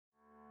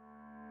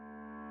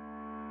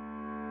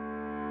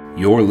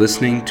You're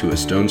listening to a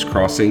Stones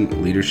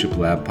Crossing Leadership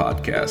Lab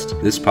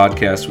podcast. This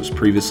podcast was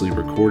previously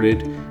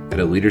recorded at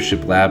a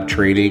Leadership Lab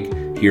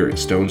training here at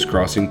Stones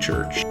Crossing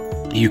Church.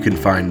 You can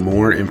find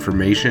more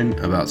information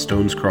about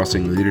Stones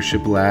Crossing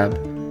Leadership Lab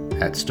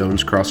at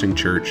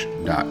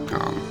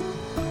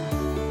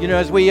stonescrossingchurch.com. You know,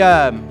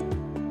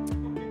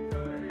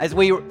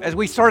 as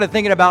we started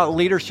thinking about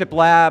Leadership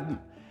Lab,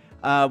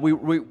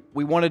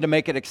 we wanted to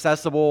make it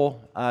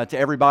accessible to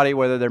everybody,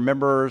 whether they're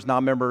members,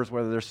 non-members,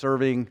 whether they're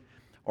serving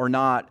or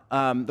not.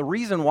 The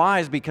reason why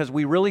is because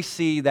we really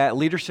see that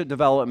leadership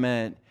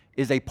development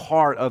is a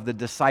part of the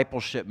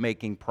discipleship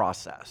making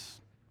process.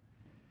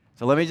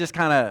 So let me just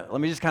kind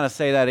of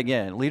say that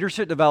again.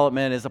 Leadership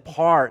development is a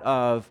part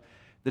of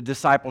the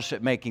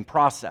discipleship making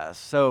process.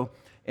 So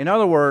in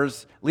other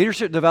words,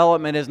 leadership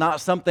development is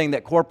not something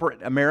that corporate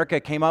America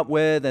came up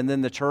with and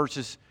then the church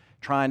is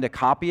trying to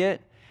copy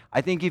it. I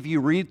think if you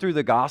read through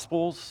the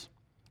Gospels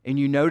and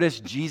you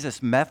notice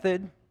Jesus'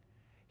 method,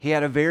 he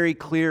had a very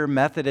clear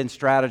method and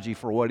strategy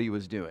for what he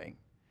was doing.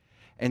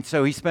 And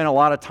so he spent a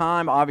lot of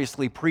time,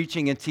 obviously,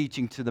 preaching and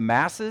teaching to the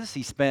masses.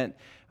 He spent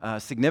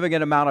a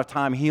significant amount of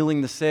time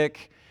healing the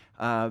sick,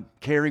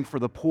 caring for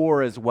the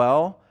poor as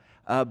well.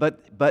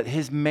 But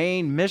his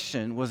main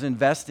mission was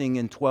investing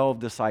in 12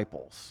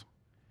 disciples.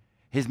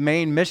 His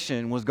main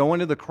mission was going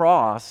to the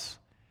cross,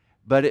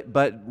 but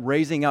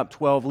raising up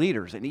 12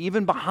 leaders. And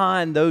even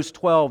behind those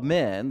 12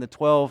 men, the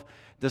 12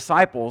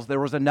 disciples, there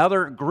was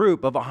another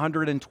group of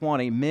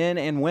 120 men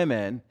and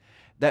women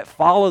that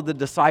followed the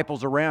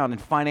disciples around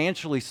and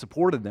financially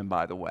supported them,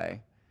 by the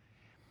way.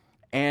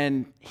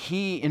 And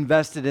he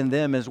invested in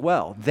them as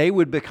well. They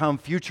would become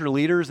future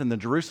leaders in the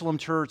Jerusalem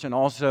church and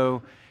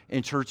also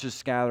in churches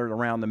scattered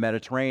around the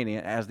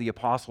Mediterranean as the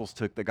apostles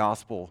took the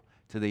gospel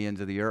to the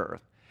ends of the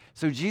earth.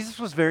 So Jesus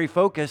was very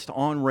focused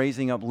on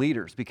raising up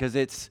leaders because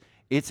it's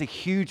a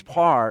huge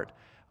part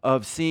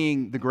of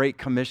seeing the Great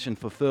Commission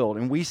fulfilled.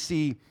 And we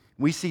see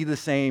the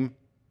same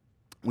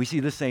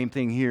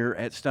thing here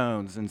at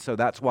Stones, and so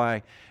that's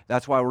why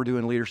we're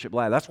doing Leadership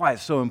Lab. That's why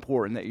it's so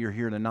important that you're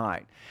here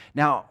tonight.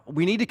 Now,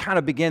 we need to kind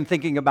of begin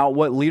thinking about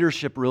what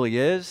leadership really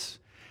is.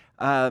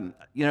 There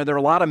are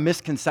a lot of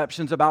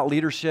misconceptions about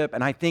leadership,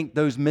 and I think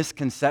those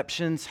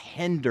misconceptions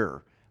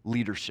hinder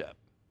leadership.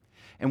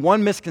 And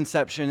one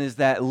misconception is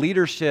that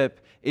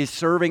leadership is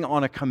serving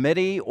on a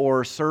committee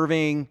or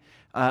serving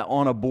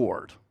on a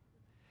board,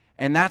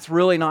 and that's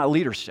really not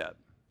leadership.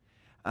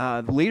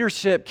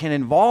 Leadership can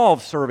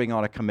involve serving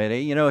on a committee.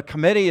 You know, a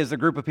committee is a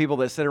group of people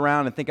that sit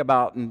around and think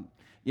about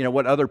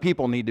what other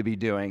people need to be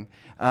doing.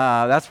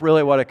 That's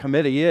really what a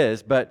committee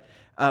is, but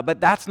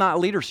that's not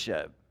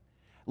leadership.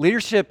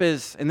 Leadership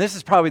is, and this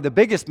is probably the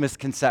biggest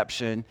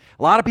misconception,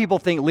 a lot of people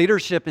think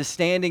leadership is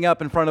standing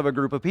up in front of a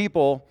group of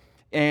people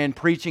and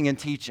preaching and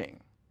teaching.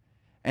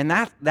 And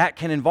that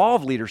can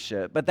involve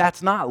leadership, but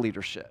that's not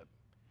leadership.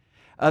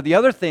 The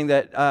other thing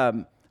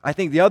that I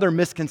think the other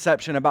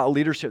misconception about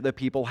leadership that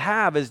people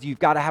have is you've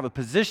got to have a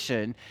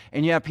position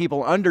and you have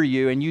people under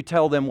you and you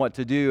tell them what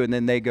to do and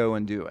then they go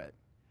and do it.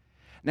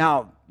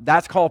 Now,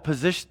 that's called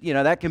position,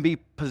 that can be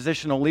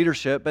positional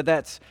leadership, but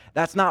that's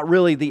not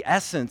really the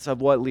essence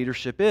of what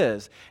leadership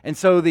is. And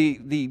so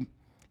the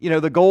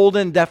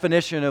golden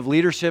definition of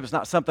leadership is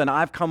not something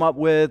I've come up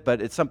with,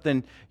 but it's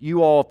something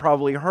you all have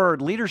probably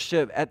heard.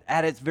 Leadership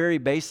at its very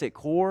basic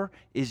core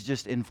is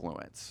just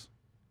influence.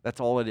 That's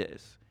all it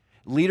is.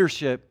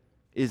 Leadership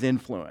is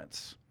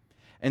influence.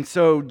 And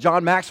so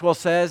John Maxwell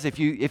says if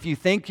you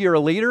think you're a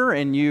leader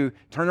and you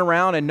turn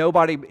around and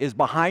nobody is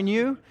behind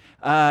you,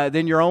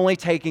 then you're only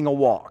taking a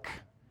walk.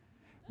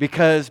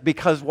 Because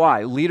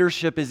why?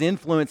 Leadership is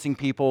influencing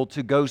people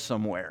to go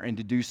somewhere and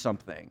to do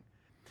something.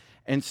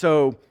 And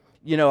so,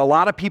 a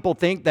lot of people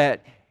think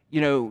that,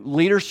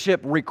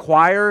 leadership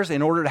requires,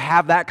 in order to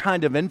have that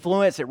kind of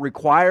influence, it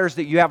requires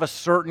that you have a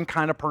certain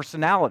kind of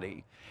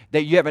personality,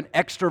 that you have an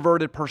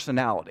extroverted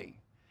personality.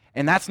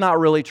 And that's not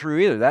really true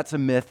either. That's a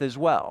myth as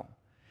well.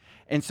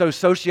 And so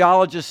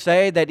sociologists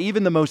say that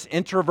even the most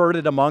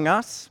introverted among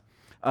us,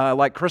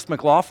 like Chris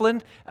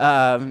McLaughlin,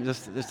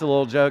 just a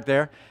little joke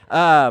there,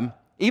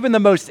 even the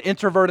most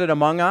introverted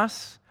among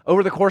us,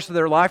 over the course of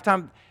their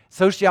lifetime,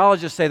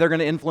 sociologists say they're going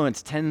to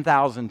influence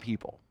 10,000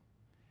 people.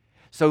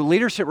 So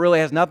leadership really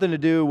has nothing to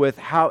do with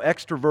how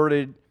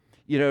extroverted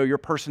your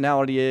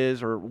personality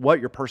is or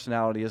what your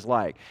personality is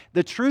like.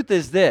 The truth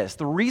is this: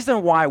 the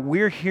reason why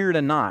we're here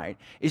tonight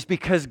is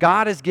because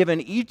God has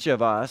given each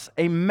of us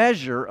a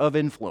measure of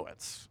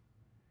influence.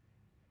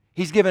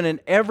 He's given in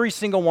every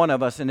single one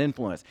of us an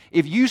influence.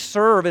 If you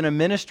serve in a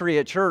ministry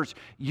at church,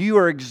 you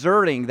are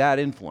exerting that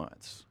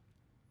influence.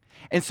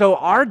 And so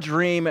our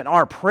dream and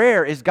our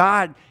prayer is,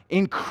 God,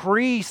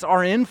 increase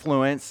our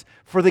influence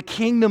for the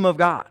kingdom of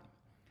God,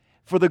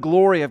 for the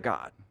glory of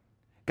God.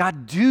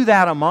 God, do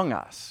that among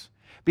us.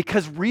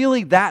 Because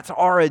really, that's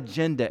our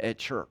agenda at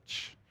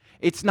church.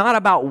 It's not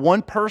about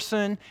one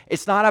person.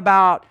 It's not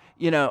about,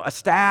 a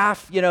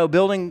staff,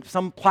 building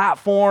some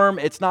platform.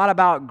 It's not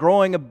about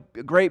growing a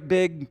great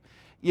big,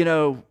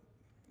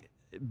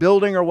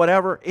 building or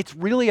whatever. It's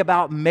really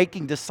about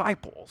making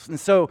disciples. And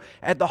so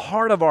at the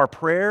heart of our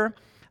prayer,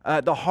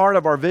 the heart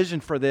of our vision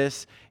for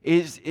this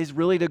is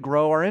really to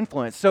grow our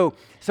influence. So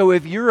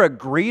if you're a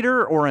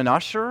greeter or an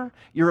usher,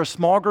 you're a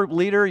small group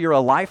leader, you're a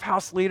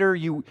Lifehouse leader,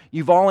 you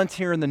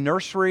volunteer in the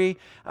nursery,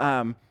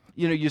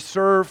 you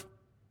serve,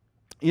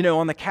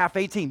 on the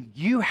cafe team,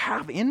 you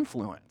have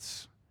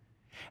influence.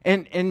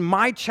 And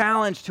my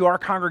challenge to our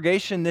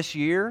congregation this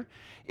year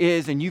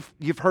is, and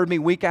you've heard me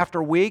week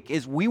after week,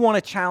 is we want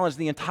to challenge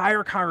the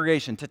entire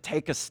congregation to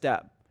take a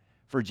step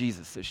for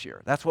Jesus this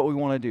year. That's what we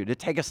want to do, to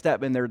take a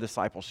step in their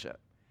discipleship.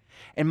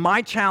 And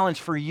my challenge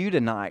for you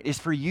tonight is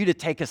for you to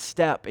take a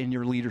step in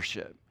your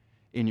leadership,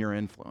 in your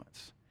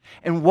influence.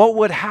 And what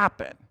would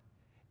happen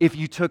if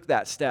you took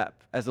that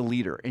step as a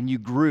leader and you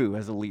grew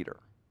as a leader?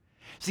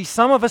 See,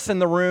 some of us in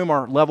the room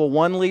are level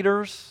 1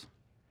 leaders.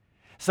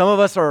 Some of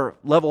us are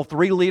level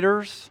 3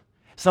 leaders.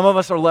 Some of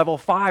us are level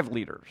 5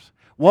 leaders.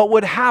 What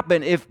would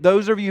happen if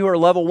those of you who are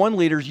level 1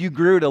 leaders, you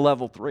grew to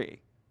level 3?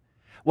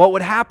 What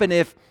would happen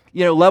if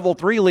level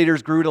 3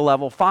 leaders grew to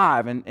level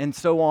 5 and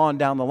so on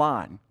down the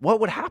line? What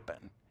would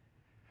happen?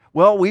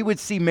 Well, we would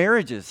see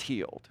marriages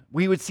healed.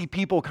 We would see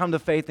people come to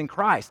faith in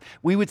Christ.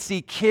 We would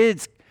see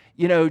kids,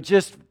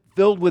 just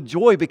filled with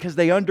joy because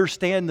they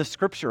understand the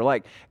Scripture,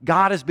 like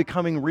God is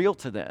becoming real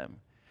to them.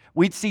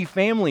 We'd see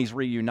families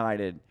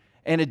reunited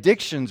and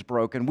addictions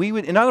broken.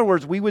 In other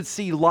words, we would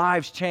see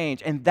lives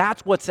change, and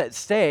that's what's at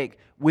stake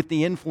with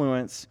the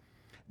influence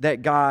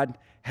that God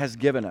has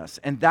given us.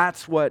 And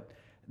that's what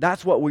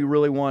we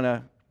really want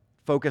to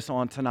focus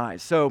on tonight.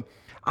 So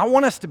I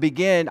want us to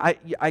begin.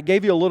 I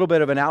gave you a little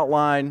bit of an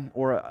outline,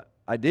 or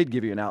I did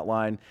give you an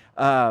outline.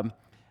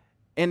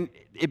 And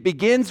it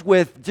begins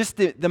with just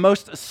the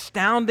most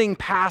astounding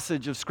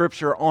passage of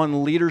Scripture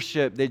on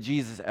leadership that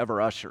Jesus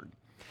ever ushered.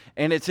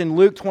 And it's in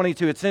Luke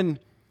 22.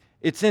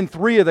 It's in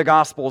 3 of the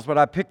Gospels, but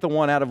I picked the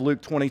one out of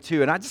Luke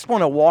 22. And I just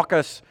want to walk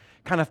us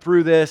kind of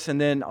through this, and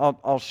then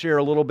I'll share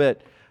a little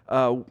bit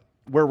where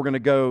we're going to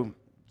go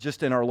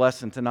just in our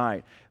lesson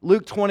tonight.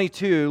 Luke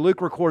 22,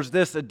 Luke records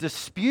this: a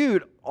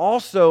dispute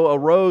also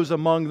arose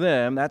among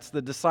them, that's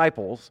the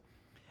disciples,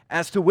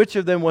 as to which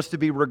of them was to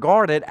be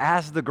regarded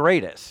as the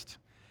greatest.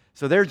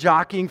 So they're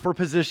jockeying for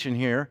position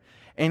here.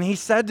 And he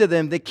said to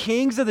them, the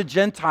kings of the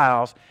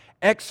Gentiles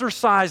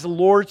exercise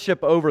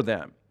lordship over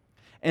them,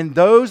 and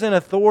those in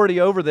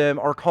authority over them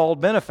are called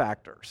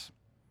benefactors,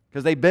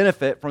 because they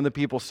benefit from the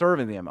people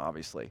serving them,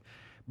 obviously.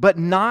 But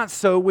not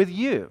so with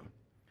you.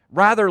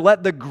 Rather,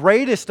 let the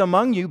greatest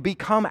among you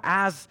become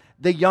as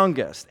the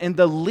youngest, and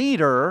the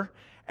leader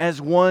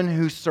as one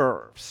who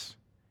serves.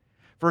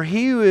 For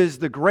he who is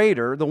the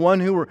greater, one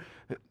who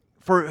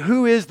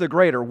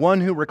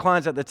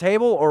reclines at the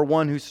table or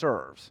one who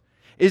serves?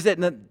 Is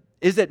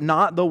it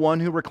not the one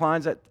who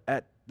reclines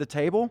at the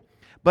table?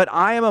 But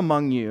I am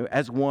among you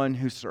as one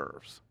who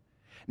serves.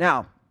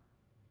 Now,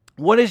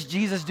 what is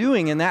Jesus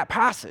doing in that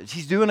passage?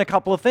 He's doing a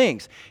couple of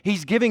things.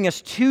 He's giving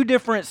us 2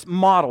 different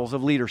models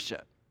of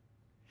leadership.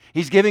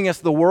 He's giving us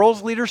the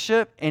world's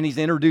leadership, and he's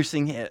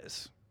introducing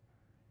his.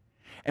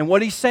 And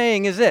what he's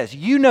saying is this: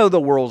 you know the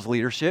world's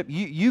leadership.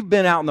 You've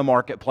been out in the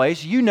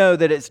marketplace. You know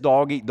that it's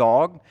dog eat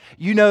dog.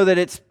 You know that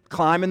it's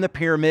climbing the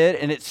pyramid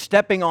and it's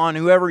stepping on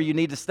whoever you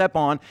need to step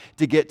on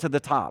to get to the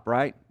top,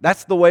 right?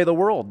 That's the way the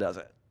world does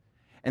it.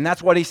 And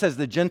that's what he says: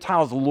 the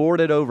Gentiles lord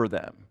it over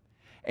them.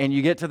 And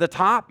you get to the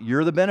top,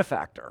 you're the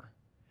benefactor.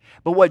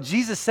 But what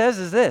Jesus says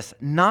is this: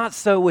 not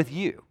so with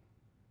you.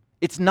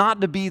 It's not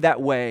to be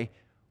that way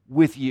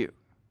with you.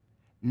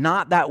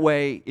 Not that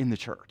way in the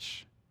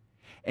church.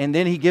 And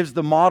then he gives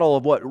the model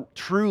of what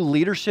true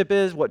leadership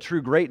is, what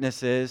true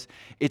greatness is.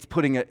 It's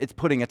putting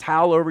a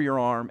towel over your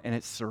arm, and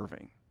it's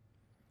serving.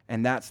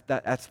 And that's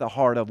the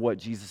heart of what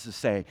Jesus is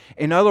saying.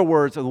 In other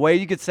words, the way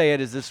you could say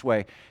it is this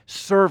way: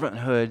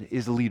 servanthood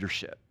is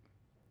leadership,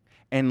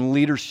 and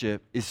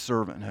leadership is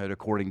servanthood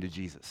according to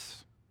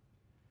Jesus.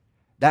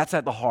 That's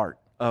at the heart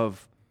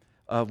of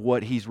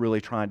what he's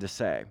really trying to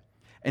say.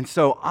 And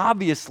so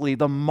obviously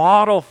the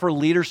model for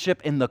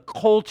leadership and the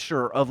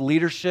culture of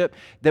leadership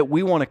that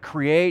we want to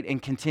create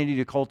and continue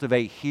to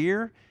cultivate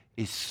here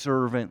is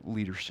servant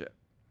leadership.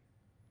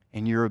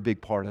 And you're a big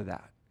part of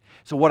that.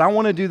 So what I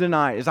want to do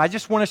tonight is I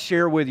just want to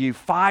share with you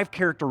 5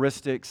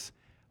 characteristics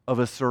of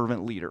a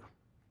servant leader.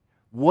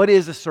 What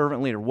is a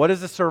servant leader? What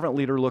does a servant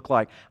leader look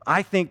like?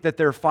 I think that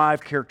there are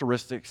 5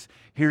 characteristics.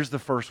 Here's the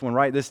first one.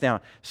 Write this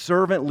down.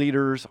 Servant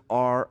leaders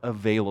are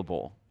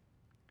available.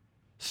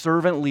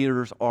 Servant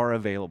leaders are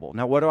available.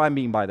 Now, what do I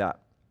mean by that?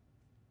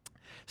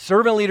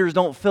 Servant leaders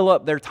don't fill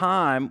up their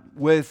time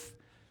with,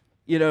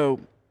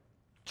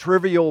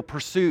 trivial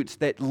pursuits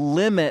that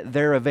limit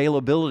their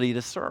availability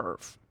to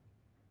serve.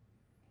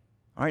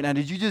 All right, now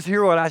did you just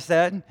hear what I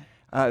said?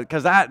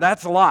 Because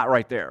that's a lot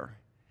right there.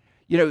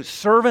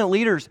 Servant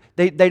leaders,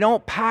 they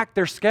don't pack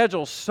their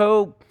schedule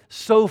so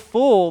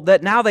full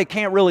that now they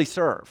can't really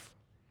serve.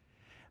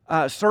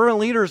 Servant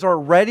leaders are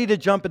ready to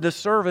jump into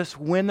service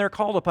when they're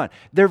called upon.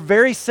 They're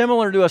very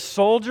similar to a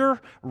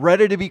soldier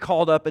ready to be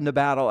called up into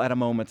battle at a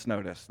moment's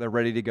notice. They're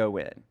ready to go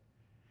in.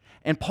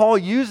 And Paul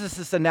uses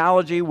this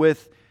analogy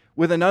with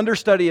an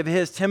understudy of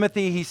his,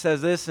 Timothy. He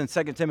says this in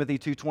 2 Timothy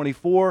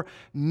 2:24,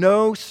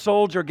 no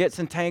soldier gets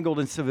entangled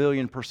in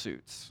civilian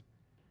pursuits,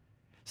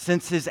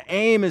 since his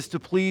aim is to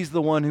please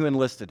the one who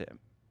enlisted him.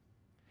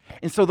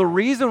 And so the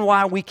reason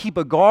why we keep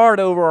a guard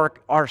over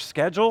our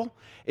schedule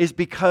is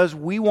because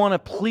we want to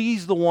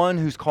please the one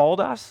who's called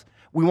us.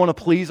 We want to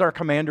please our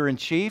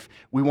commander-in-chief.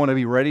 We want to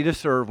be ready to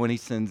serve when he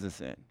sends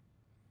us in.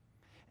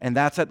 And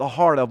that's at the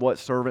heart of what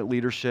servant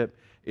leadership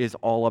is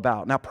all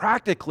about. Now,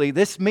 practically,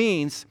 this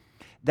means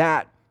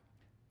that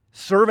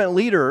servant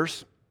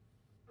leaders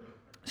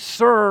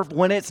serve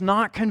when it's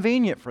not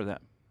convenient for them.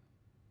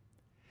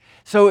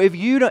 So if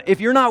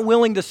you're not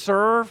willing to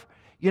serve,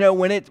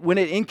 when it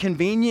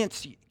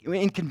inconveniences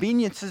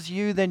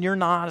you, then you're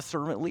not a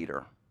servant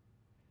leader.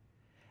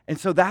 And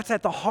so that's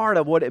at the heart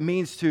of what it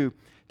means to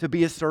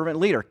be a servant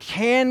leader.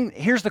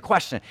 Here's the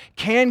question: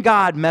 can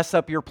God mess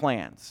up your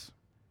plans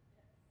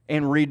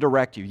and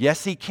redirect you?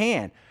 Yes, He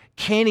can.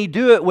 Can He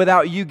do it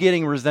without you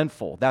getting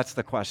resentful? That's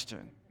the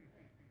question.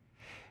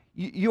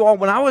 You all,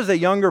 when I was a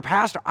younger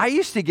pastor, I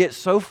used to get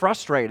so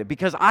frustrated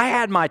because I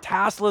had my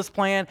task list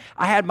plan,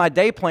 I had my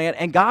day plan,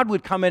 and God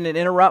would come in and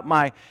interrupt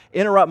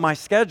my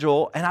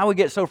schedule, and I would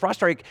get so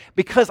frustrated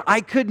because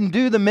I couldn't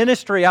do the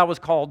ministry I was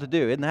called to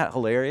do. Isn't that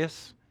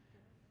hilarious?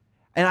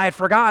 And I had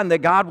forgotten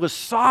that God was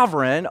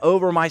sovereign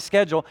over my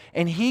schedule,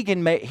 and He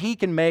can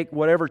make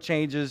whatever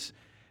changes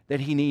that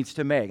He needs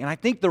to make. And I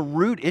think the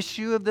root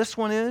issue of this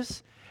one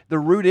is, the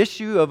root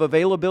issue of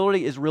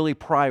availability is really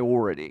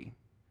priority.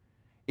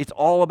 It's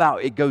all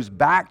about, it goes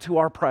back to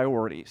our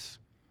priorities.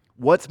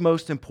 What's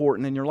most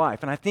important in your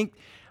life? And I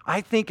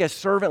think as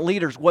servant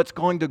leaders, what's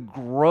going to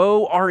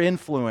grow our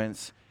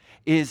influence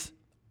is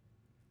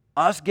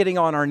us getting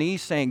on our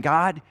knees saying,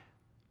 God,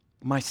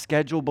 my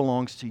schedule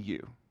belongs to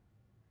you.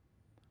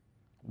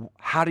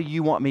 How do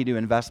you want me to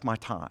invest my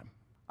time?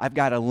 I've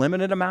got a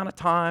limited amount of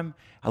time,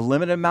 a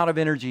limited amount of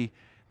energy,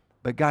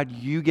 but God,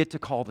 you get to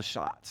call the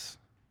shots.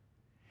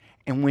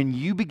 And when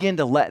you begin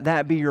to let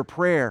that be your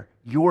prayer,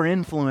 your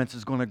influence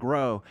is going to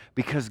grow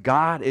because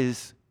God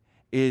is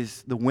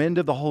the wind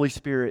of the Holy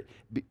Spirit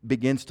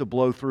begins to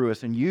blow through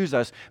us and use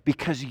us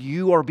because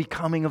you are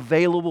becoming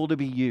available to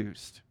be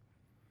used.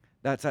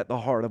 That's at the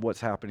heart of what's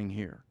happening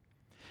here.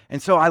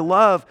 And so I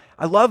love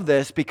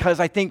this because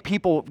I think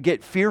people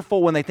get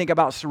fearful when they think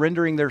about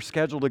surrendering their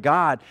schedule to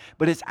God,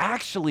 but it's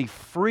actually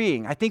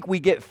freeing. I think we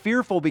get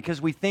fearful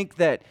because we think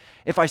that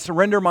if I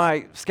surrender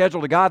my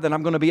schedule to God, then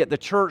I'm going to be at the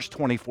church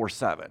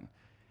 24/7.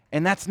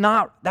 And that's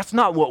not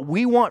what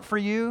we want for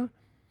you,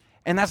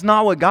 and that's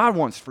not what God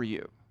wants for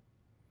you.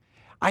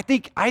 I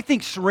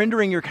think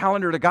surrendering your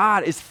calendar to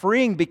God is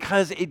freeing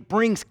because it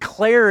brings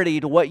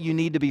clarity to what you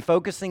need to be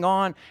focusing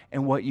on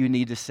and what you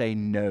need to say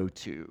no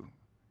to.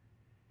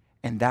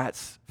 And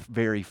that's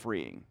very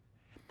freeing.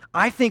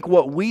 I think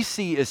what we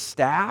see as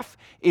staff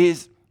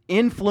is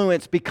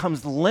influence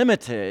becomes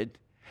limited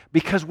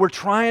because we're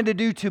trying to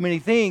do too many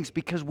things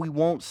because we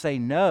won't say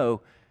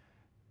no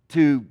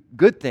to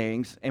good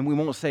things and we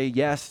won't say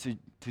yes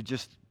to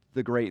just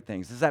the great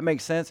things. Does that make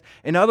sense?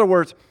 In other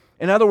words,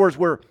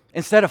 we're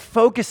instead of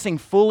focusing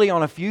fully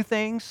on a few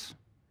things,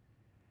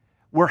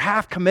 we're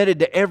half committed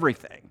to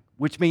everything,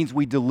 which means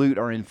we dilute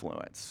our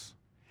influence.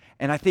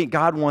 And I think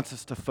God wants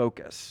us to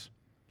focus.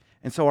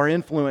 And so our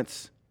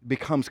influence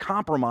becomes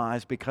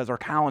compromised because our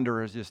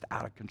calendar is just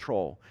out of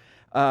control.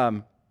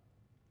 Animal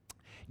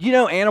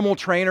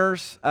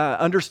trainers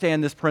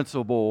understand this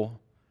principle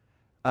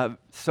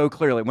so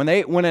clearly. When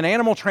an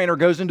animal trainer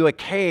goes into a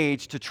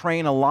cage to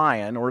train a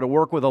lion or to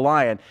work with a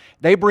lion,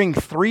 they bring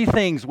 3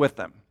 things with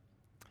them.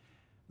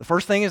 The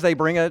first thing is they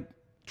bring a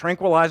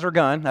tranquilizer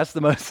gun. That's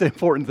the most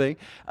important thing.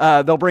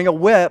 They'll bring a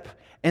whip,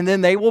 and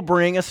then they will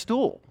bring a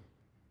stool,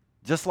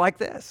 just like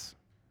this.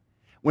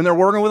 When they're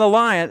working with a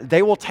lion,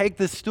 they will take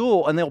this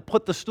stool and they'll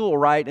put the stool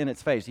right in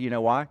its face. You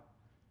know why?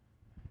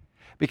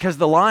 Because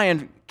the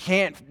lion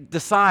can't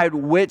decide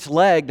which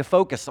leg to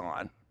focus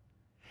on.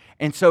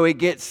 And so it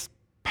gets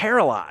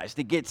paralyzed,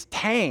 it gets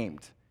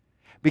tamed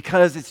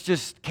because it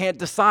just can't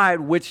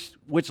decide which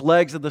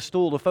legs of the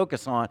stool to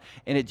focus on,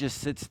 and it just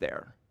sits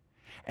there.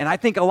 And I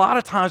think a lot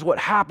of times what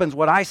happens,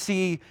 what I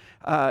see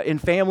in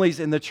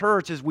families in the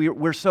church is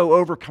we're so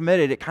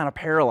overcommitted, it kind of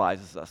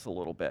paralyzes us a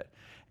little bit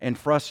and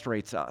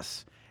frustrates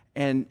us.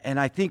 And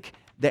I think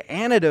the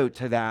antidote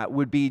to that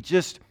would be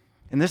just,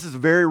 and this is a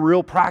very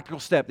real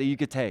practical step that you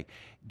could take,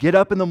 get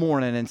up in the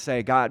morning and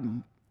say,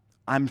 God,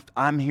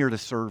 I'm here to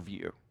serve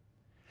you.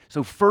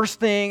 So first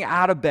thing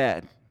out of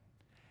bed,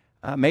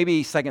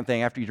 maybe second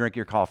thing after you drink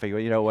your coffee,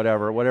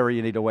 whatever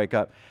you need to wake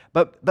up.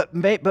 But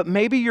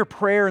maybe your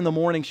prayer in the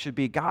morning should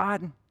be,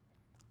 God,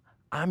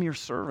 I'm your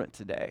servant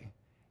today.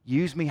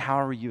 Use me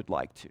however you'd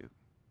like to.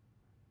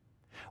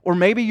 Or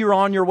maybe you're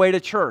on your way to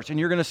church and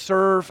you're going to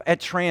serve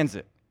at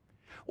transit.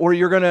 Or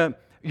you're going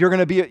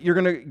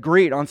to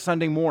greet on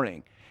Sunday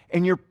morning.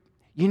 And you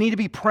need to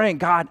be praying,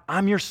 God,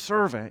 I'm your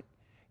servant.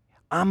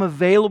 I'm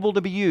available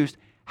to be used.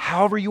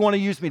 However you want to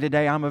use me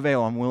today, I'm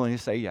available. I'm willing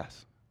to say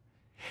yes.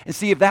 And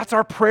see, if that's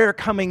our prayer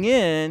coming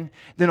in,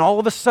 then all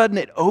of a sudden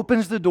it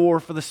opens the door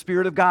for the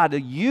Spirit of God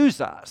to use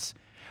us,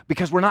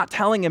 because we're not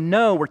telling him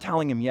no, we're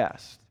telling him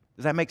yes.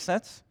 Does that make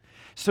sense?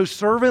 So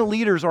servant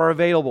leaders are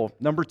available.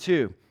 Number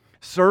 2,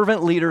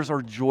 servant leaders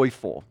are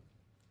joyful.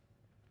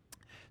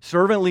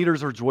 Servant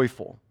leaders are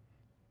joyful.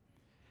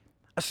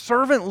 A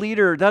servant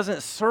leader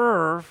doesn't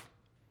serve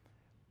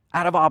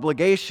out of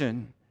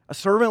obligation. A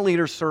servant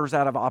leader serves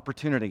out of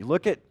opportunity.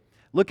 Look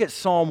at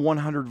Psalm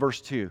 100,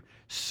 verse 2.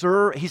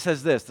 He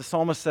says this, the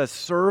psalmist says,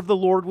 serve the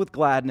Lord with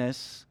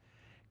gladness,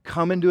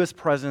 come into his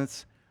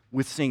presence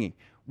with singing.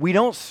 We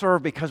don't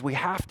serve because we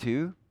have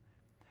to.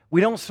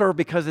 We don't serve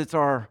because it's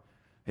our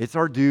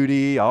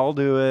duty, I'll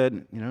do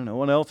it, no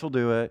one else will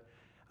do it.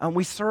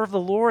 We serve the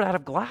Lord out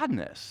of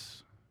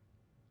gladness.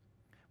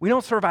 We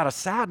don't serve out of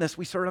sadness,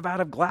 we serve out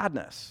of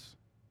gladness.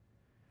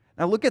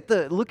 Now look at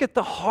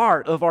the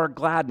heart of our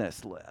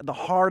gladness, the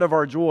heart of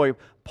our joy.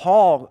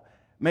 Paul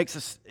makes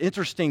this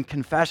interesting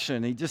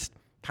confession. He just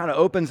kind of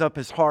opens up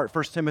his heart.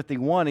 1 Timothy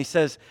 1, he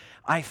says,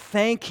 I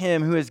thank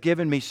him who has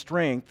given me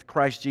strength,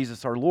 Christ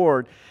Jesus our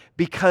Lord,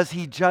 because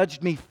he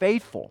judged me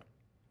faithful,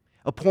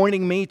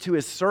 appointing me to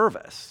his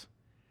service.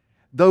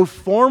 Though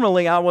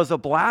formerly I was a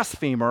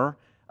blasphemer,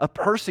 a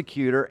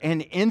persecutor,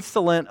 an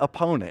insolent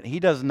opponent. He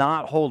does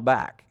not hold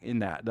back in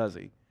that, does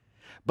he?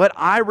 But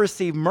I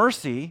received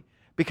mercy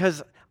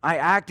because I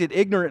acted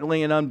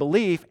ignorantly in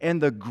unbelief,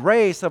 and the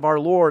grace of our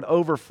Lord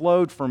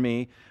overflowed for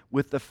me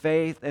with the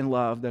faith and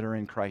love that are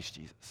in Christ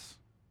Jesus.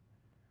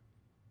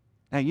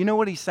 Now, you know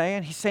what he's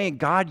saying? He's saying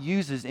God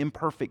uses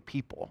imperfect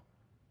people.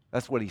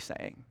 That's what he's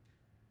saying.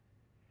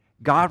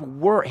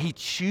 He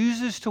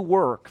chooses to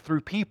work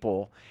through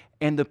people,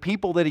 and the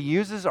people that he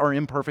uses are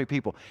imperfect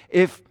people.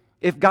 If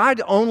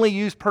God only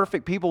used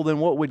perfect people, then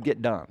what would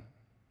get done?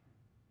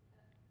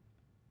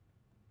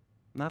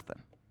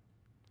 Nothing.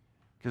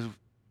 Because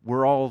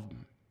we're all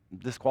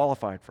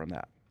disqualified from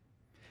that.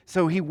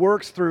 So he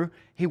works through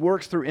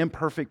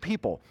imperfect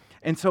people.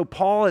 And so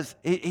Paul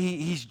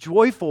he's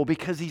joyful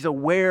because he's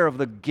aware of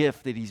the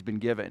gift that he's been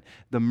given,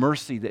 the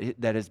mercy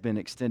that has been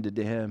extended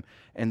to him,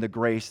 and the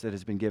grace that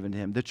has been given to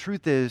him. The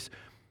truth is,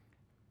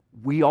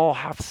 we all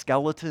have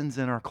skeletons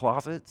in our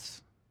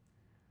closets.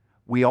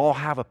 We all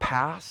have a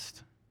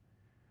past.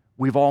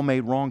 We've all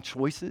made wrong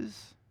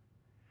choices.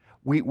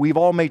 We've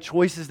all made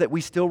choices that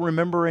we still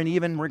remember and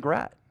even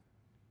regret.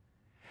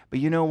 But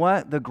you know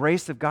what? The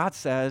grace of God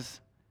says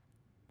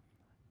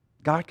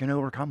God can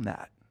overcome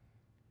that.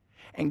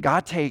 And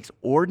God takes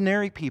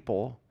ordinary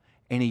people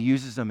and he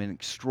uses them in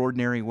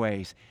extraordinary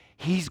ways.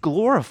 He's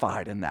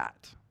glorified in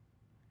that.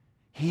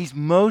 He's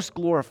most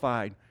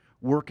glorified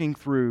working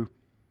through,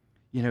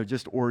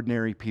 just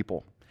ordinary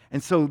people.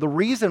 And so the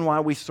reason why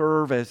we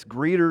serve as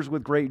greeters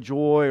with great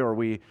joy, or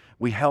we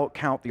help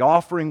count the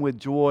offering with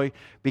joy,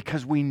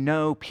 because we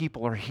know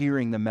people are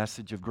hearing the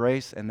message of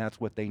grace, and that's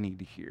what they need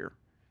to hear.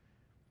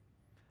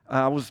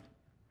 I was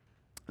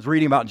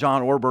reading about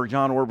John Ortberg.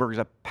 John Ortberg is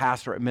a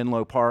pastor at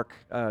Menlo Park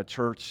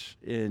Church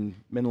in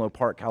Menlo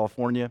Park,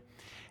 California.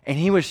 And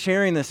he was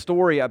sharing this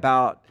story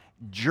about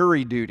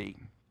jury duty.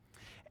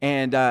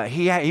 And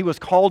he was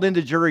called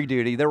into jury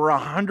duty. There were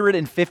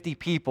 150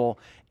 people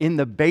in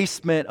the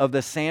basement of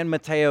the San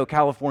Mateo,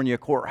 California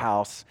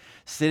courthouse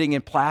sitting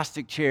in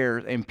plastic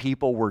chairs, and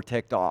people were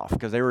ticked off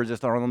because they were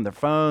just on their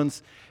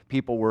phones.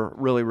 People were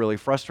really, really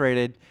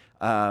frustrated.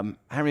 How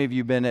many of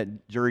you have been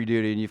at jury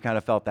duty and you've kind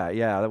of felt that?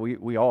 Yeah,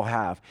 we all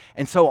have.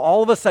 And so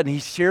all of a sudden, he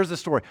shares the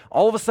story.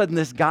 All of a sudden,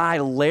 this guy,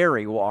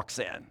 Larry, walks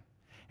in.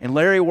 And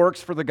Larry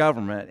works for the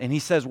government, and he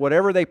says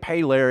whatever they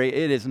pay Larry,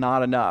 it is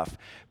not enough,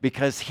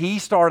 because he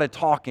started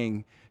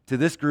talking to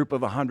this group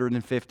of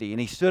 150, and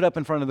he stood up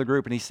in front of the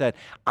group and he said,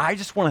 I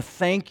just want to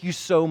thank you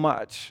so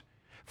much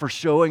for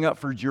showing up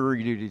for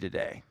jury duty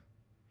today.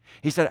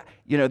 He said,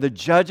 the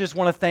judges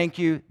want to thank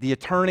you, the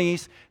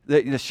attorneys,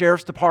 the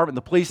sheriff's department,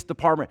 the police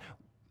department.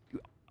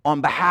 On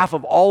behalf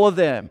of all of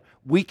them,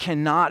 we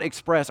cannot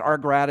express our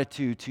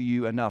gratitude to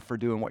you enough for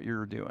doing what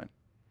you're doing.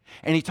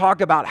 And he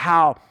talked about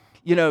how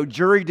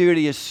jury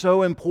duty is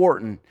so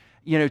important,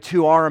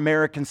 to our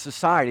American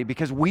society,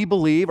 because we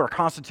believe our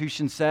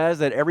Constitution says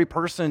that every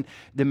person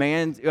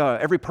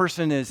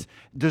is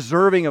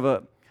deserving of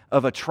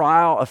a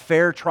trial, a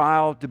fair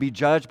trial, to be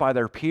judged by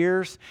their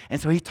peers.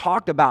 And so he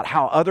talked about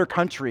how other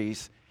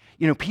countries,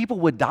 people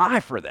would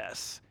die for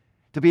this,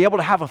 to be able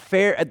to have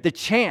the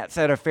chance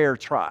at a fair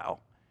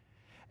trial.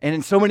 And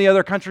in so many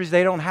other countries,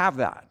 they don't have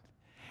that.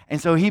 And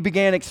so he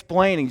began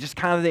explaining just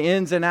kind of the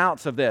ins and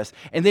outs of this.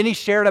 And then he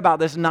shared about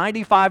this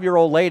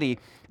 95-year-old lady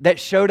that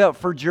showed up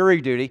for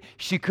jury duty.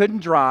 She couldn't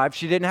drive.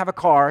 She didn't have a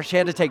car. She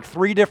had to take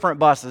 3 different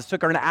buses. It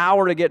took her an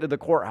hour to get to the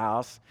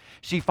courthouse.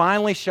 She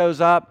finally shows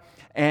up,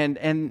 and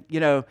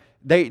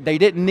they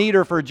didn't need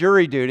her for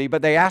jury duty,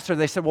 but they asked her,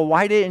 they said, well,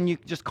 why didn't you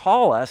just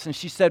call us? And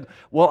she said,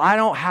 well, I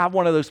don't have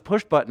one of those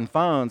push-button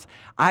phones.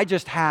 I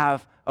just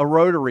have a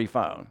rotary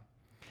phone.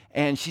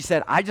 And she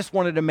said, I just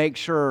wanted to make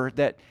sure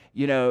that,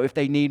 if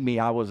they need me,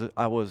 I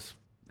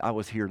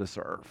was here to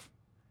serve.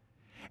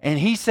 And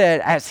he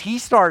said, as he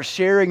starts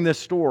sharing this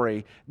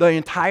story, the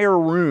entire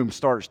room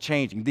starts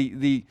changing.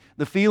 The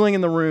feeling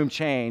in the room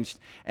changed.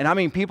 And I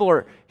mean,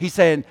 he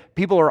said,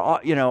 people are,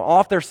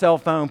 off their cell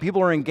phone.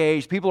 People are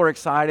engaged. People are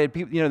excited.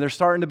 People, there's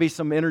starting to be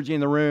some energy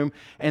in the room.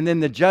 And then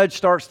the judge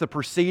starts the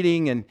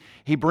proceeding, and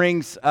he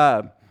brings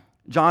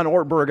John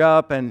Ortberg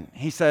up, and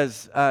he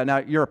says, now,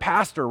 you're a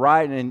pastor,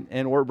 right? And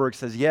Ortberg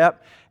says,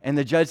 yep. And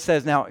the judge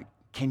says, now,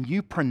 can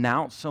you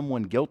pronounce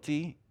someone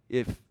guilty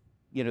if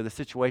the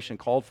situation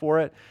called for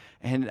it?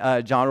 And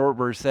John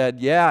Ortberg said,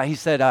 yeah. He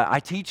said, I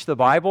teach the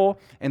Bible,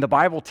 and the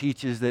Bible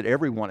teaches that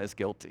everyone is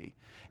guilty.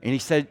 And he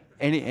said,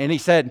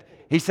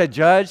 he said,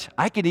 Judge,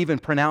 I could even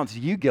pronounce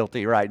you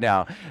guilty right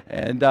now.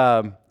 And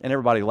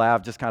everybody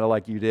laughed, just kind of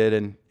like you did.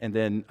 And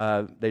then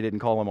they didn't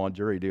call him on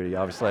jury duty,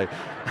 obviously.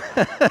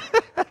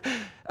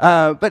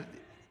 But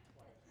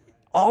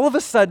all of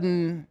a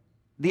sudden,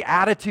 the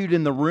attitude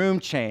in the room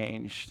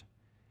changed,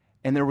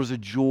 and there was a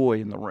joy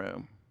in the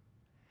room.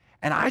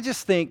 And I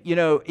just think,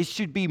 it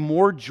should be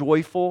more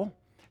joyful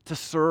to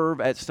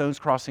serve at Stones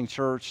Crossing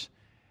Church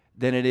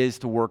than it is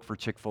to work for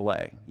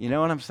Chick-fil-A. You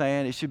know what I'm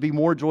saying? It should be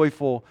more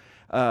joyful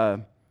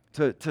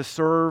to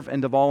serve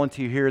and to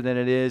volunteer here than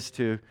it is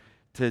to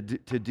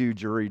do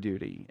jury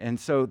duty. And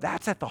so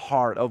that's at the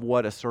heart of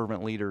what a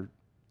servant leader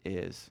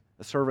is.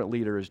 A servant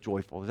leader is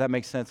joyful. Does that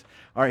make sense?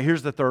 All right,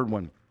 here's the third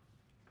one.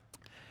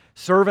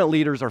 Servant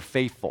leaders are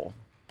faithful.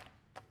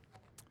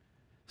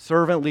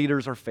 Servant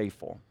leaders are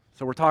faithful.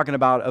 So we're talking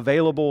about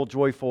available,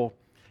 joyful,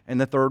 and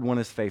the third one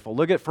is faithful.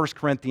 Look at 1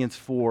 Corinthians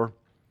 4,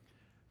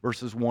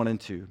 verses 1 and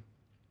 2.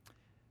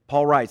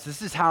 Paul writes,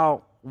 this is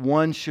how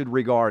one should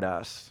regard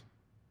us.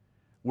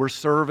 We're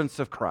servants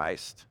of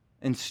Christ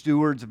and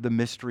stewards of the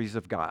mysteries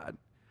of God.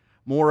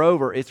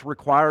 Moreover, it's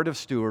required of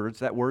stewards,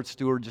 that word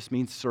steward just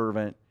means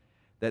servant,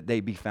 that they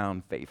be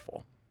found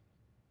faithful.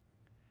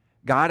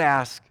 God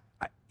asks,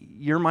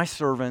 you're my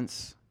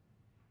servants.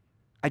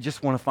 I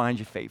just want to find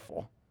you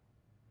faithful.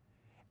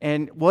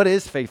 And what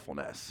is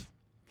faithfulness?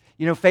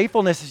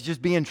 Faithfulness is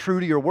just being true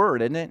to your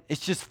word, isn't it?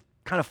 It's just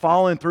kind of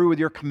following through with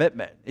your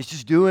commitment. It's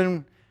just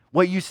doing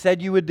what you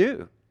said you would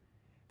do.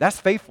 That's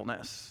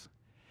faithfulness.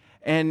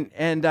 And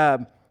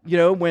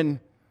when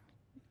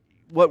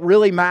what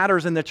really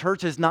matters in the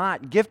church is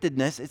not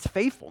giftedness, it's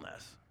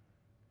faithfulness.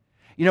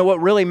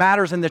 What really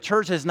matters in the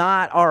church is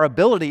not our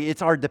ability,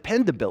 it's our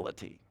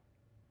dependability.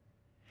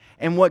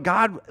 And what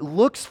God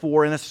looks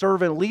for in a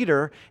servant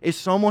leader is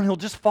someone who'll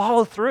just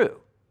follow through.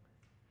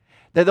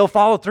 That they'll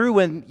follow through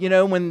when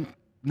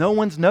no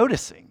one's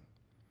noticing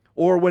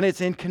or when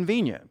it's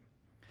inconvenient.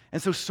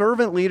 And so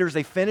servant leaders,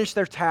 they finish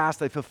their tasks,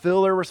 they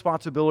fulfill their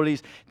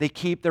responsibilities, they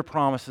keep their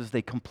promises,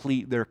 they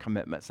complete their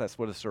commitments. That's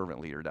what a servant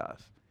leader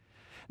does.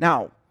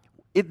 Now,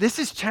 this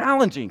is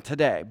challenging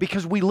today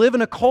because we live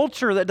in a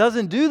culture that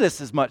doesn't do this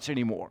as much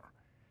anymore.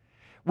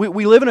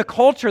 We live in a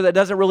culture that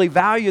doesn't really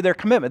value their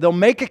commitment. They'll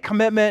make a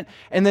commitment,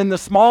 and then the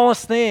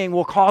smallest thing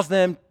will cause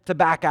them to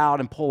back out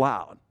and pull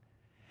out.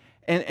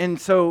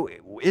 And so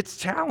it's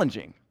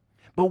challenging.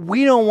 But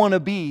we don't want to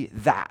be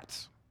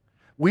that.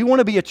 We want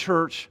to be a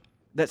church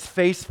that's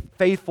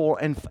faithful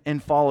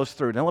and follows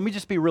through. Now, let me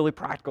just be really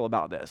practical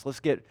about this. Let's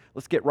get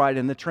right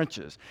in the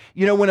trenches.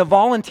 When a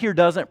volunteer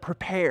doesn't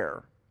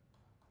prepare,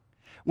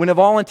 when a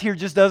volunteer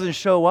just doesn't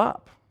show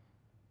up,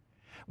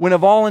 when a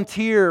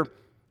volunteer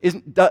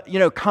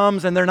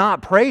comes and they're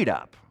not prayed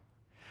up,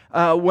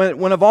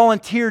 when a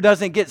volunteer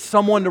doesn't get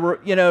someone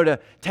to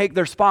take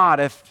their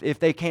spot if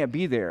they can't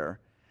be there,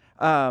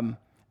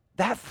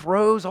 that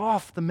throws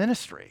off the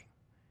ministry.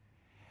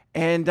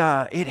 And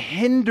it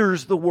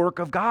hinders the work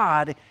of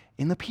God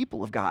in the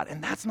people of God.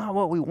 And that's not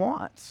what we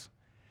want.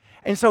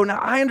 And so now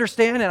I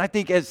understand, and I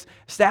think as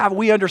staff,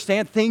 we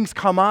understand things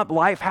come up,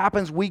 life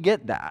happens, we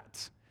get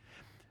that.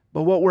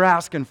 But what we're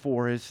asking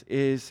for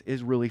is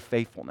really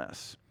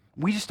faithfulness.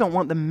 We just don't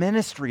want the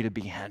ministry to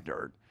be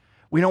hindered.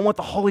 We don't want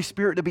the Holy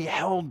Spirit to be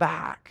held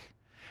back.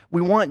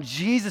 We want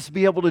Jesus to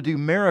be able to do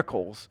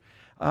miracles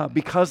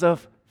because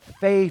of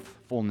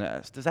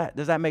faithfulness. Does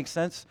that make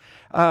sense?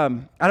 I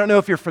don't know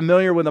if you're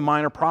familiar with the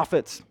minor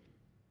prophets,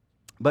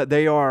 but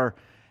they are,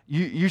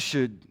 you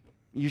should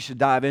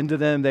dive into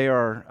them. They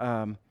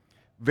are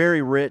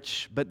very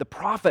rich, but the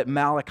prophet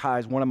Malachi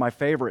is one of my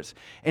favorites.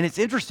 And it's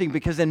interesting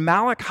because in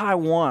Malachi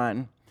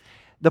 1,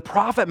 the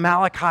prophet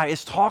Malachi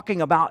is talking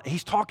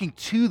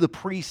to the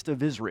priest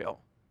of Israel.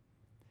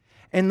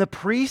 And the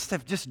priests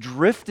have just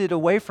drifted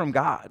away from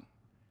God.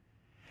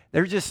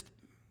 They're just,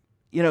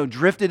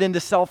 drifted into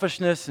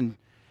selfishness and,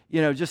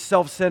 just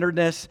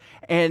self-centeredness.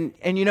 And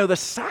the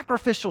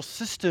sacrificial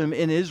system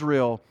in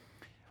Israel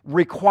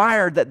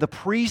required that the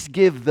priests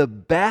give the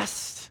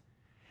best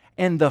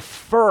and the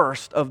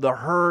first of the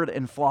herd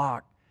and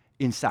flock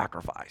in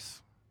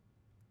sacrifice.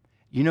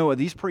 You know what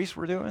these priests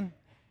were doing?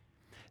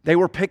 They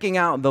were picking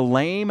out the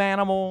lame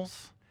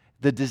animals,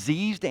 the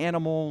diseased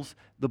animals,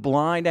 the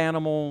blind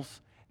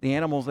animals, the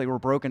animals they were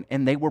broken,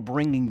 and they were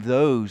bringing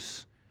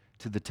those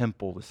to the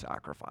temple to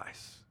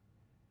sacrifice.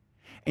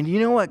 And you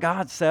know what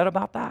God said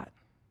about that?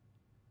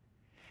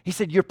 He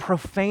said, you're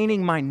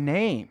profaning my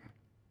name.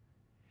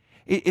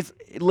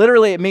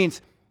 Literally, it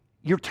means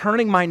you're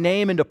turning my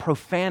name into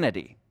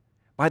profanity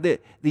by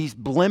these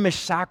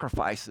blemished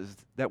sacrifices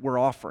that we're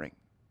offering.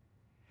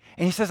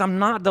 And he says, I'm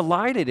not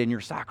delighted in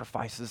your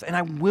sacrifices, and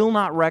I will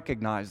not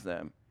recognize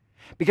them.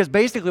 Because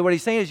basically what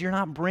he's saying is you're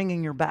not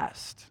bringing your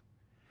best.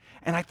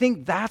 And I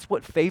think that's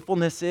what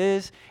faithfulness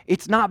is.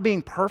 It's not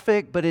being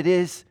perfect, but it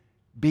is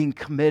being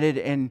committed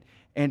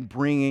and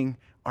bringing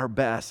our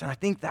best. And I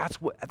think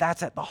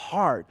that's at the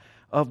heart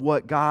of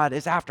what God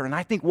is after. And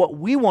I think what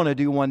we want to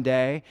do one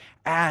day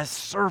as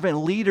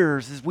servant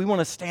leaders is we want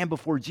to stand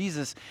before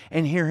Jesus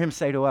and hear him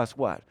say to us,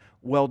 what?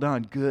 Well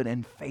done, good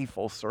and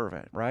faithful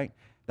servant, right?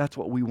 That's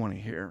what we want to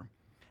hear.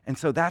 And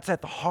so that's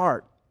at the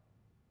heart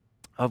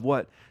of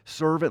what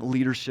servant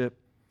leadership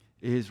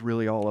is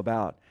really all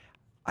about.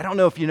 I don't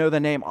know if you know the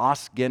name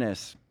Os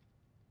Guinness,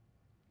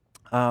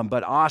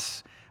 but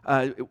Os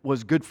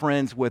was good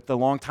friends with the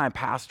longtime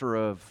pastor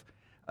of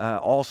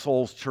All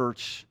Souls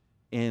Church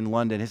in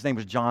London. His name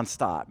was John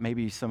Stott.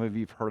 Maybe some of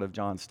you have heard of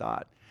John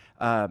Stott.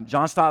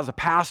 John Stott is a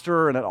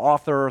pastor and an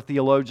author,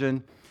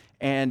 theologian,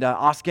 and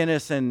Os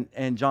Guinness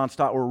and John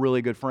Stott were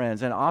really good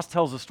friends. And Os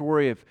tells the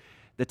story of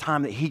the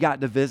time that he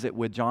got to visit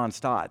with John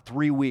Stott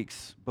 3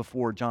 weeks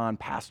before John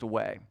passed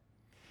away.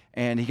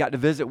 And he got to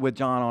visit with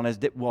John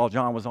while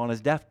John was on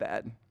his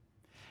deathbed.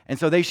 And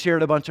so they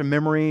shared a bunch of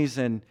memories,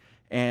 and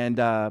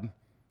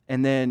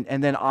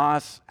then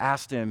Os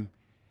asked him,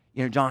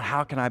 John,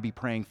 how can I be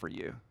praying for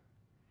you?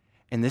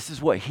 And this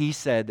is what he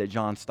said that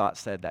John Stott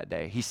said that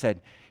day. He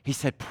said,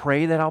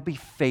 pray that I'll be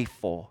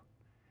faithful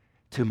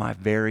to my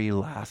very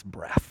last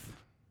breath.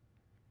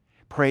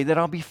 Pray that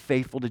I'll be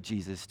faithful to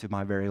Jesus to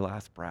my very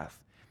last breath.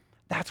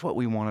 That's what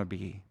we want to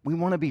be. We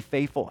want to be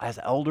faithful as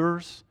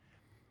elders,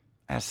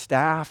 as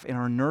staff in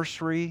our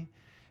nursery,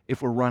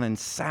 if we're running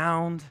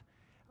sound,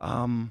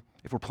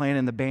 if we're playing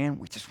in the band.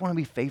 We just want to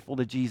be faithful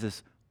to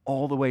Jesus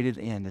all the way to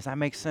the end. Does that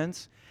make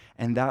sense?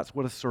 And that's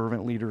what a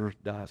servant leader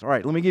does. All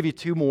right, let me give you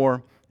two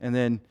more, and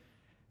then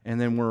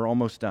we're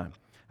almost done.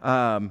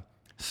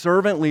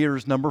 Servant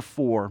leaders, number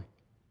 4,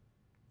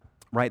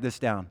 write this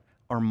down,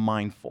 are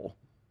mindful.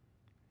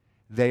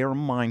 They are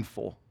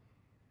mindful.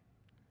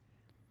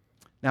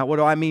 Now, what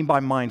do I mean by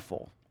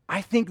mindful?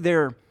 I think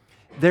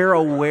they're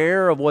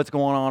aware of what's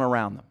going on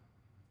around them.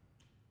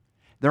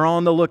 They're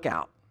on the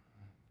lookout.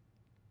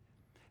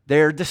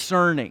 They're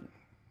discerning.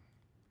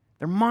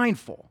 They're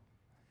mindful.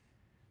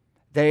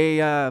 They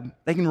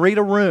can read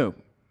a room.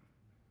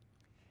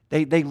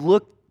 They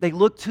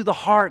look to the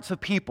hearts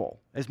of people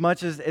as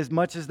much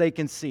as they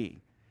can see.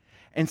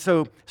 And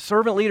so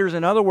servant leaders,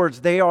 in other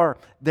words, they are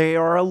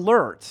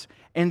alert,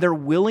 and they're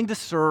willing to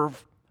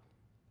serve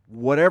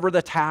whatever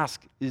the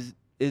task is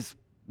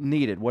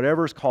needed,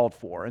 whatever is called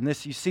for. And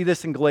you see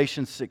this in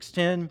Galatians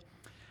 6:10,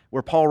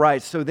 where Paul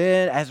writes, so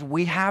then as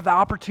we have the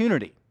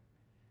opportunity,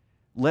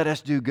 let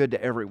us do good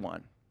to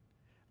everyone,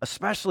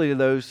 especially to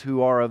those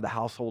who are of the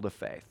household of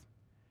faith.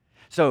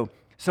 So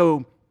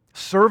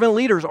servant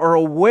leaders are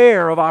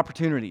aware of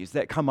opportunities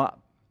that come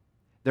up.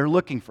 They're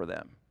looking for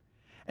them.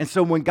 And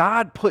so when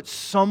God puts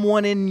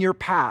someone in your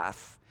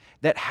path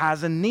that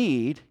has a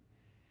need,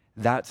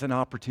 that's an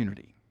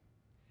opportunity.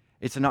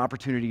 It's an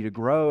opportunity to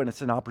grow, and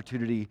it's an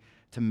opportunity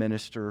to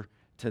minister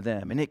to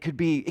them. And it could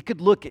be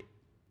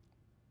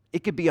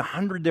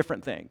 100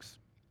 different things.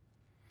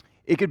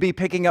 It could be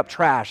picking up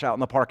trash out in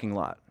the parking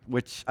lot,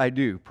 which I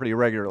do pretty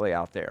regularly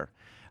out there.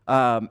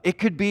 It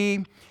could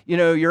be,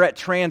 you're at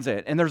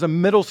transit, and there's a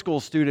middle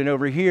school student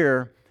over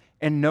here,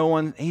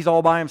 and he's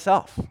all by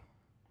himself.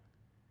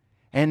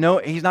 And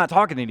he's not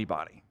talking to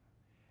anybody.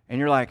 And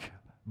you're like,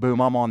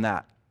 boom, I'm on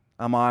that.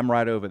 I'm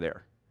right over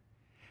there.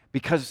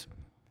 Because,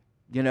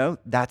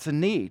 that's a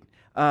need.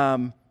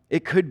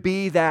 It could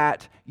be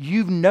that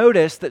you've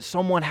noticed that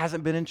someone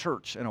hasn't been in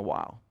church in a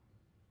while.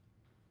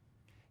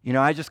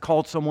 I just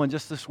called someone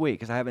just this week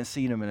because I haven't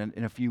seen them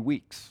in a few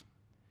weeks.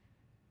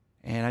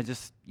 And I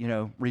just,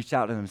 reached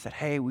out to them and said,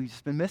 hey, we've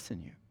just been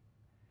missing you.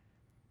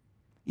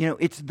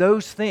 It's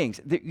those things.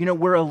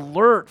 We're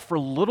alert for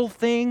little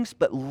things,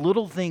 but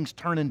little things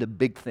turn into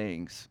big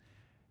things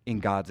in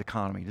God's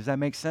economy. Does that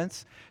make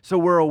sense? So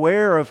we're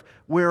aware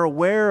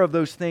of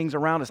those things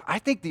around us. I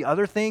think the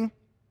other thing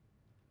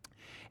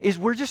is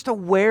we're just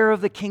aware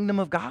of the kingdom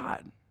of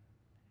God.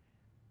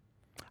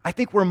 I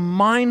think we're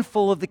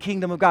mindful of the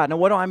kingdom of God. Now,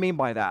 what do I mean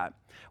by that?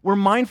 We're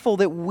mindful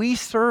that we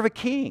serve a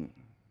king.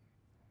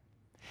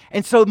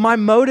 And so my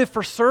motive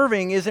for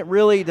serving isn't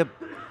really to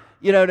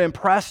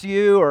impress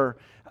you or,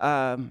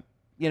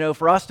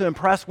 for us to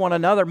impress one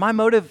another. My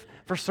motive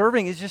for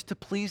serving is just to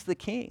please the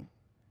king,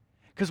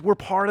 because we're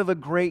part of a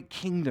great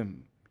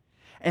kingdom.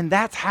 And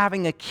that's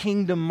having a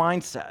kingdom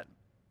mindset.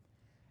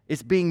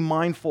 It's being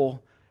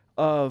mindful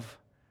of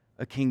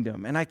a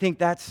kingdom. And I think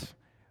that's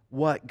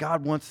what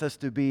God wants us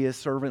to be as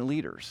servant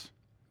leaders.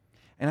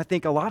 And I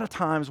think a lot of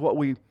times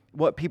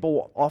what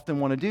people often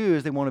want to do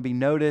is they want to be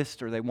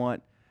noticed, or they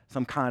want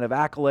some kind of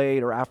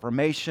accolade or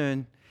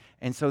affirmation.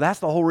 And so that's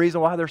the whole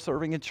reason why they're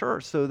serving in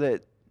church, so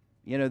that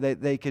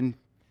they can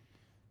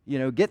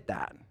get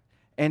that.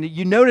 And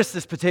you notice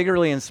this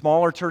particularly in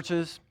smaller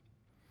churches.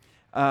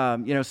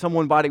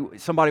 Somebody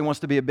wants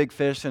to be a big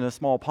fish in a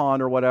small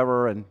pond or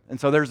whatever, and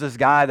so there's this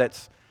guy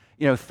that's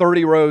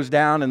 30 rows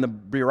down in the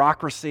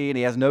bureaucracy, and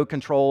he has no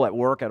control at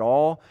work at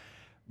all.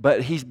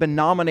 But he's been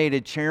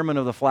nominated chairman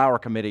of the flower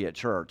committee at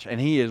church,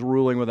 and he is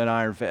ruling with an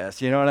iron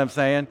fist. You know what I'm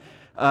saying?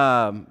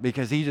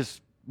 Because he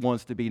just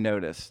wants to be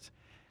noticed.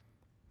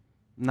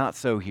 Not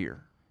so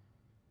here.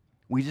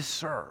 We just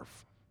serve,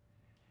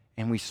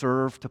 and we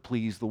serve to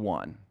please the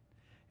one,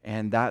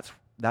 and that's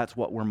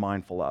what we're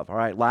mindful of. All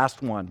right,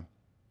 last one.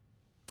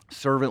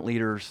 Servant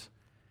leaders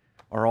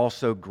are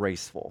also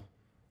graceful.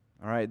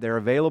 All right, they're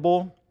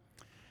available,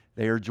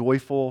 they are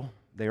joyful,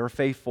 they are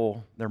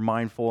faithful, they're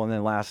mindful, and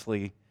then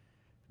lastly,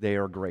 they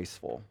are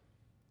graceful.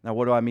 Now,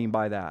 what do I mean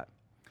by that?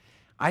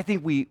 I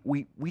think we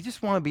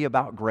just want to be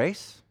about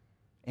grace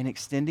and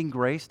extending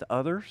grace to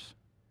others.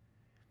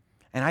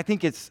 And I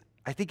think it's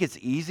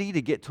easy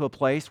to get to a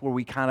place where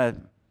we kind of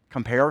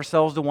compare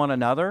ourselves to one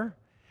another,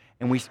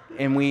 and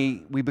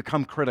we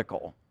become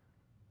critical.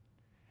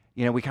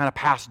 We kind of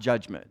pass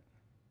judgment.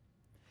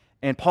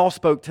 And Paul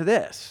spoke to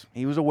this.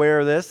 He was aware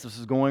of this. This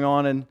is going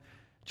on in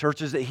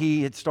churches that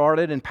he had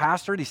started and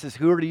pastored. He says,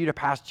 "Who are you to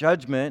pass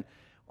judgment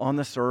on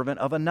the servant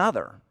of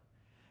another?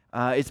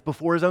 It's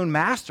before his own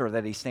master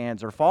that he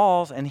stands or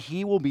falls, and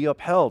he will be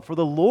upheld. For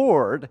the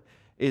Lord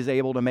is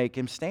able to make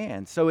him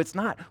stand." So it's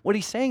not, what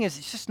he's saying is,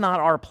 it's just not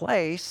our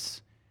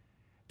place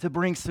to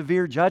bring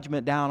severe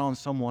judgment down on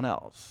someone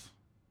else.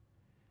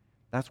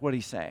 That's what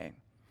he's saying.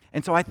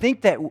 And so I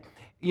think that,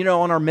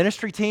 on our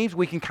ministry teams,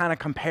 we can kind of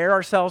compare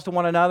ourselves to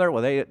one another.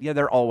 Well,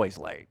 they're always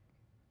late,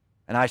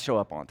 and I show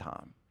up on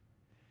time.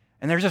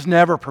 And they're just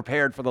never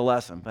prepared for the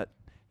lesson, but,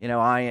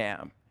 I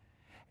am.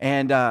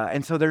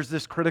 And so there's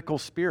this critical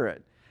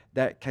spirit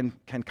that can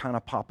kind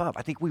of pop up.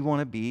 I think we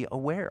want to be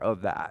aware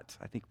of that.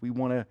 I think we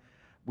want to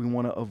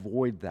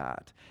avoid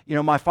that.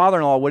 My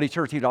father-in-law, Woody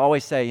Church, he'd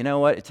always say,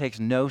 it takes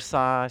no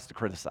size to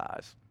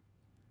criticize.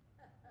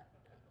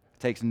 It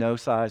takes no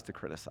size to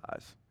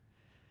criticize.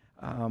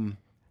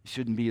 It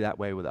shouldn't be that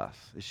way with us.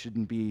 We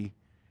shouldn't be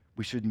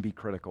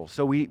critical.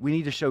 So we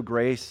need to show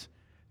grace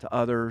to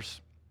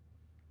others.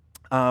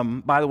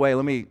 By the way,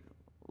 let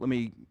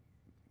me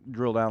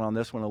drill down on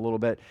this one a little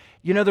bit.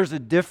 There's a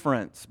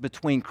difference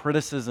between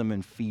criticism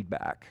and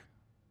feedback.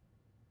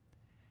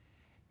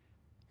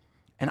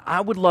 And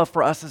I would love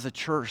for us as a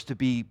church to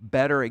be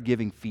better at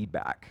giving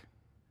feedback.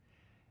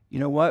 You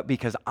know what?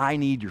 Because I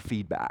need your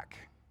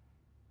feedback.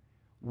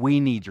 We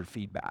need your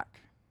feedback.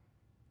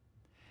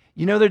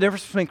 You know the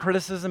difference between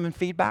criticism and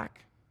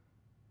feedback?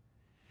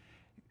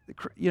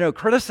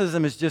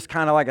 Criticism is just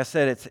kind of, like I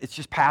said, it's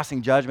just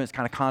passing judgment. It's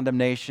kind of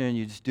condemnation.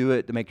 You just do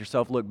it to make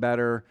yourself look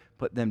better,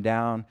 put them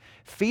down.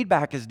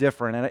 Feedback is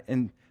different,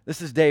 and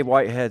this is Dave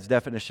Whitehead's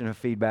definition of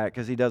feedback,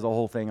 because he does a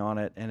whole thing on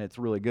it, and it's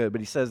really good.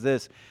 But he says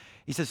this.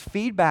 He says,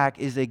 feedback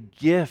is a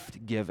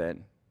gift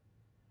given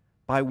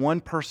by one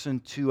person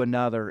to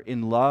another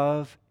in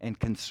love and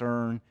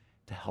concern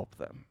to help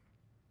them.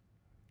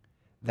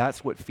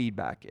 That's what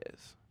feedback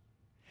is.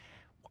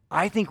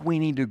 I think we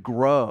need to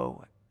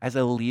grow as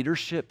a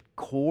leadership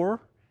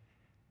core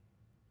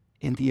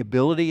in the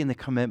ability and the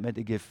commitment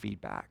to give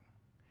feedback.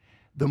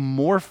 The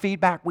more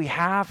feedback we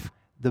have,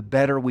 the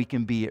better we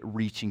can be at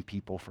reaching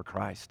people for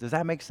Christ. Does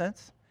that make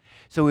sense?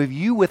 So if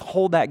you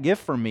withhold that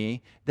gift from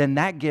me, then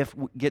that gift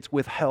gets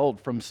withheld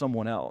from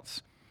someone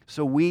else.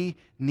 So we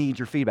need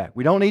your feedback.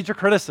 We don't need your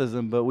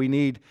criticism, but we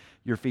need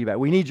your feedback.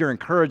 We need your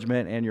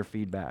encouragement and your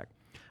feedback.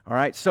 All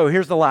right, so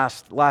here's the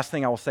last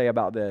thing I will say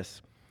about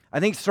this. I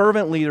think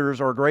servant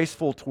leaders are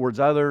graceful towards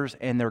others,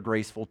 and they're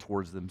graceful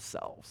towards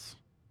themselves.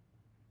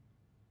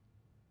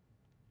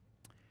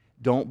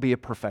 Don't be a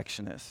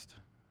perfectionist.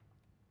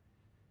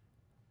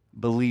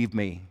 Believe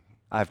me,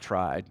 I've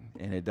tried,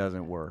 and it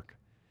doesn't work.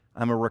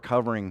 I'm a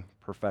recovering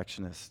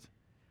perfectionist.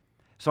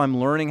 So I'm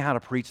learning how to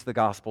preach the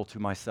gospel to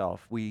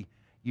myself.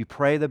 You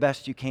pray the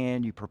best you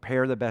can, you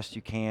prepare the best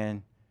you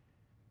can,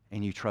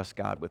 and you trust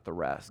God with the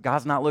rest.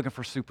 God's not looking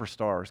for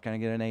superstars. Can I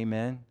get an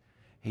amen?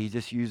 He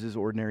just uses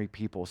ordinary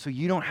people. So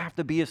you don't have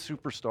to be a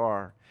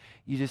superstar.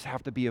 You just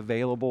have to be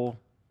available,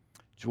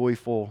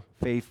 joyful,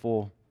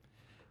 faithful,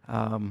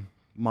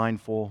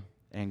 mindful,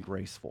 and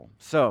graceful.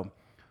 So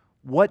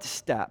what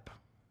step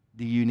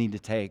do you need to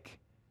take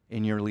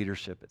in your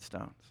leadership at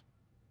Stones?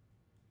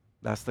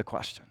 That's the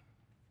question.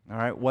 All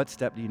right, what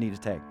step do you need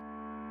to take?